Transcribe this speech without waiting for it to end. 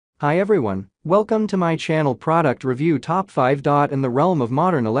Hi everyone, welcome to my channel Product Review Top 5. In the realm of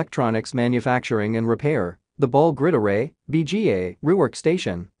modern electronics manufacturing and repair, the ball grid array, BGA Rework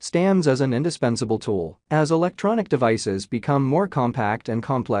Station, stands as an indispensable tool. As electronic devices become more compact and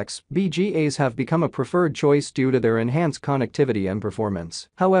complex, BGAs have become a preferred choice due to their enhanced connectivity and performance.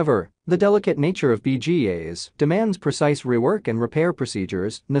 However, the delicate nature of BGAs demands precise rework and repair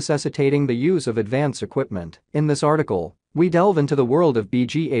procedures, necessitating the use of advanced equipment. In this article, we delve into the world of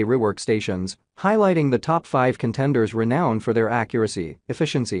BGA rework stations, highlighting the top 5 contenders renowned for their accuracy,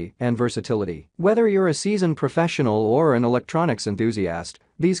 efficiency, and versatility. Whether you're a seasoned professional or an electronics enthusiast,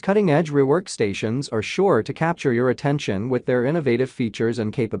 these cutting-edge rework stations are sure to capture your attention with their innovative features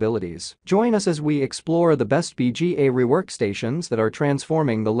and capabilities. Join us as we explore the best BGA rework stations that are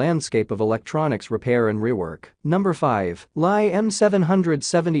transforming the landscape of electronics repair and rework. Number 5. LI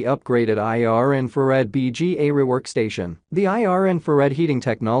M770 Upgraded IR Infrared BGA Rework Station. The IR infrared heating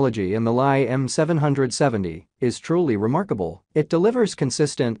technology in the LI M770 is truly remarkable. It delivers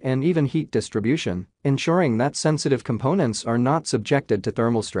consistent and even heat distribution, ensuring that sensitive components are not subjected to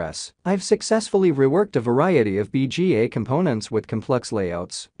thermal stress. I've successfully reworked a variety of BGA components with complex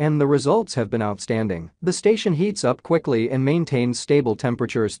layouts, and the results have been outstanding. The station heats up quickly and maintains stable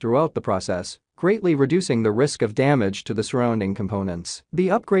temperatures throughout the process, greatly reducing the risk of damage to the surrounding components. The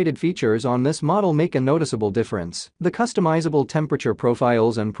upgraded features on this model make a noticeable difference. The customizable temperature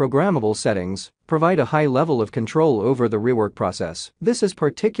profiles and programmable settings provide a high level of control over the rework process. This is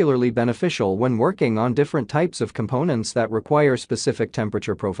particularly beneficial when working on different types of components that require specific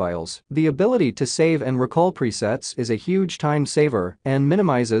temperature profiles. The ability to save and recall presets is a huge time saver and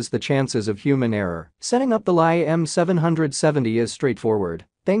minimizes the chances of human error. Setting up the LI M770 is straightforward.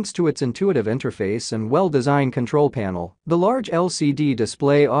 Thanks to its intuitive interface and well-designed control panel, the large LCD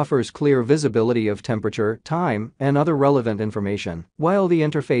display offers clear visibility of temperature, time, and other relevant information. While the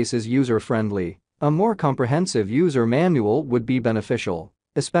interface is user-friendly, a more comprehensive user manual would be beneficial,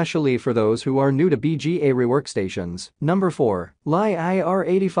 especially for those who are new to BGA rework stations. Number 4. LI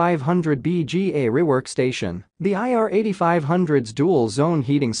IR8500 BGA Rework Station. The IR8500's dual-zone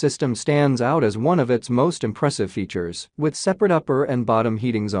heating system stands out as one of its most impressive features. With separate upper and bottom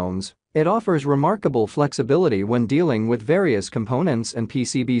heating zones, it offers remarkable flexibility when dealing with various components and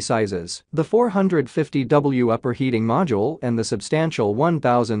PCB sizes. The 450W upper heating module and the substantial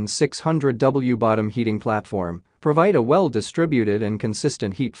 1600W bottom heating platform provide a well-distributed and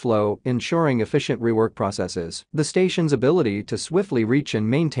consistent heat flow, ensuring efficient rework processes. The station's ability to swiftly reach and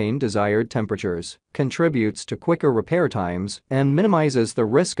maintain desired temperatures contributes to quicker repair times and minimizes the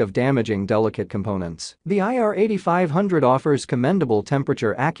risk of damaging delicate components. The IR8500 offers commendable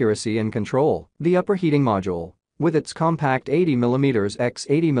temperature accuracy and control. The upper heating module, with its compact 80mm x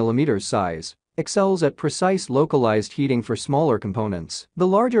 80mm size, excels at precise localized heating for smaller components. The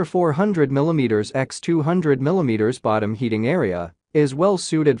larger 400mm x 200mm bottom heating area is well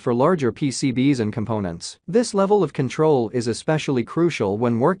suited for larger PCBs and components. This level of control is especially crucial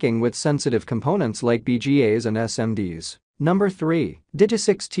when working with sensitive components like BGAs and SMDs. Number 3.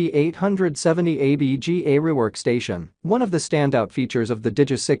 Digisix T870A BGA Rework Station. One of the standout features of the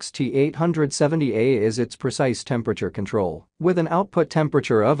Digisix T870A is its precise temperature control. With an output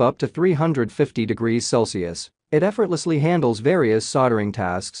temperature of up to 350 degrees Celsius, it effortlessly handles various soldering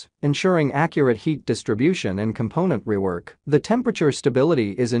tasks, ensuring accurate heat distribution and component rework. The temperature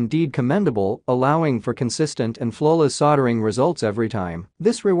stability is indeed commendable, allowing for consistent and flawless soldering results every time.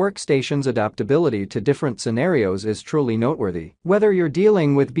 This rework station's adaptability to different scenarios is truly noteworthy. Whether you're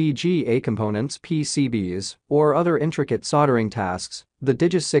dealing with BGA components, PCBs, or other intricate soldering tasks, the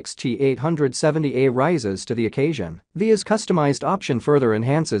Digisix T870A rises to the occasion. This customized option further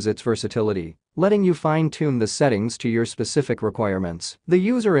enhances its versatility, letting you fine-tune the settings to your specific requirements. The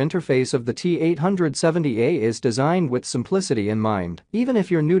user interface of the T870A is designed with simplicity in mind. Even if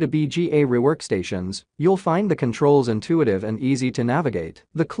you're new to BGA rework stations, you'll find the controls intuitive and easy to navigate.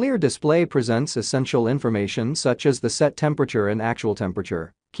 The clear display presents essential information such as the set temperature and actual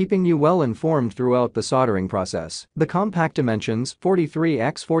temperature, keeping you well informed throughout the soldering process. The compact dimensions,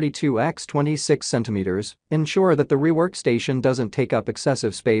 43x 42x 26 cm, ensure that the rework station doesn't take up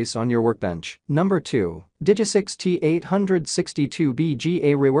excessive space on your workbench. Number 2. Digisix T862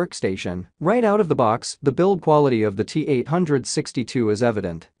 BGA Rework Station. Right out of the box, the build quality of the T862 is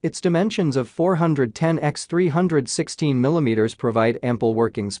evident. Its dimensions of 410x 316mm provide ample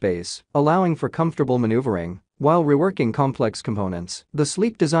working space, allowing for comfortable maneuvering while reworking complex components. The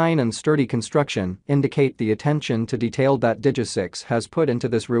sleek design and sturdy construction indicate the attention to detail that Digisix has put into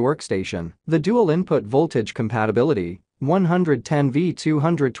this rework station. The dual input voltage compatibility, 110V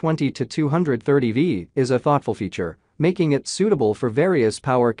 220 to 230V, is a thoughtful feature, making it suitable for various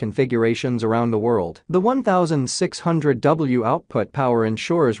power configurations around the world. The 1600W output power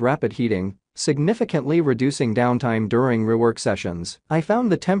ensures rapid heating, significantly reducing downtime during rework sessions. I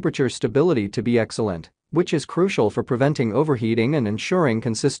found the temperature stability to be excellent, which is crucial for preventing overheating and ensuring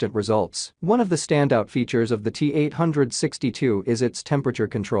consistent results. One of the standout features of the T862 is its temperature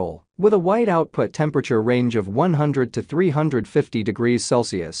control. With a wide output temperature range of 100 to 350 degrees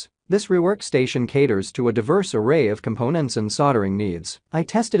Celsius, this rework station caters to a diverse array of components and soldering needs. I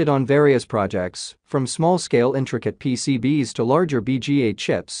tested it on various projects, from small-scale intricate PCBs to larger BGA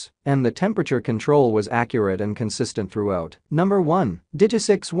chips, and the temperature control was accurate and consistent throughout. Number 1.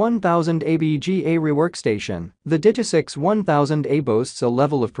 Digisix 1000A BGA Rework Station. The Digisix 1000A boasts a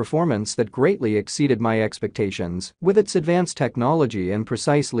level of performance that greatly exceeded my expectations. With its advanced technology and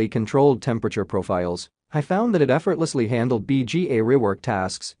precisely controlled temperature profiles, I found that it effortlessly handled BGA rework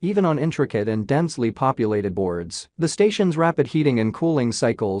tasks, even on intricate and densely populated boards. The station's rapid heating and cooling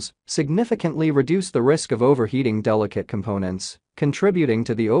cycles significantly reduced the risk of overheating delicate components, contributing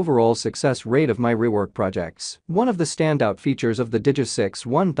to the overall success rate of my rework projects. One of the standout features of the Digisix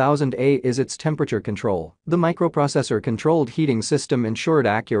 1000A is its temperature control. The microprocessor-controlled heating system ensured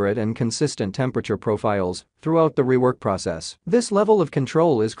accurate and consistent temperature profiles throughout the rework process. This level of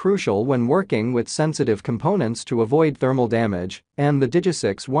control is crucial when working with sensitive components to avoid thermal damage, and the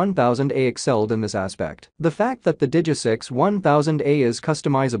Digisix 1000A excelled in this aspect. The fact that the Digisix 1000A is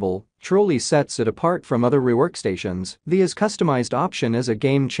customizable truly sets it apart from other rework stations. The customized option is a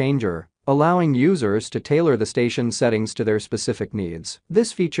game changer, allowing users to tailor the station settings to their specific needs.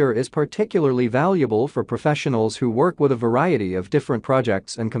 This feature is particularly valuable for professionals who work with a variety of different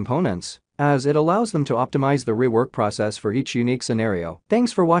projects and components, as it allows them to optimize the rework process for each unique scenario.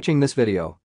 Thanks for watching this video.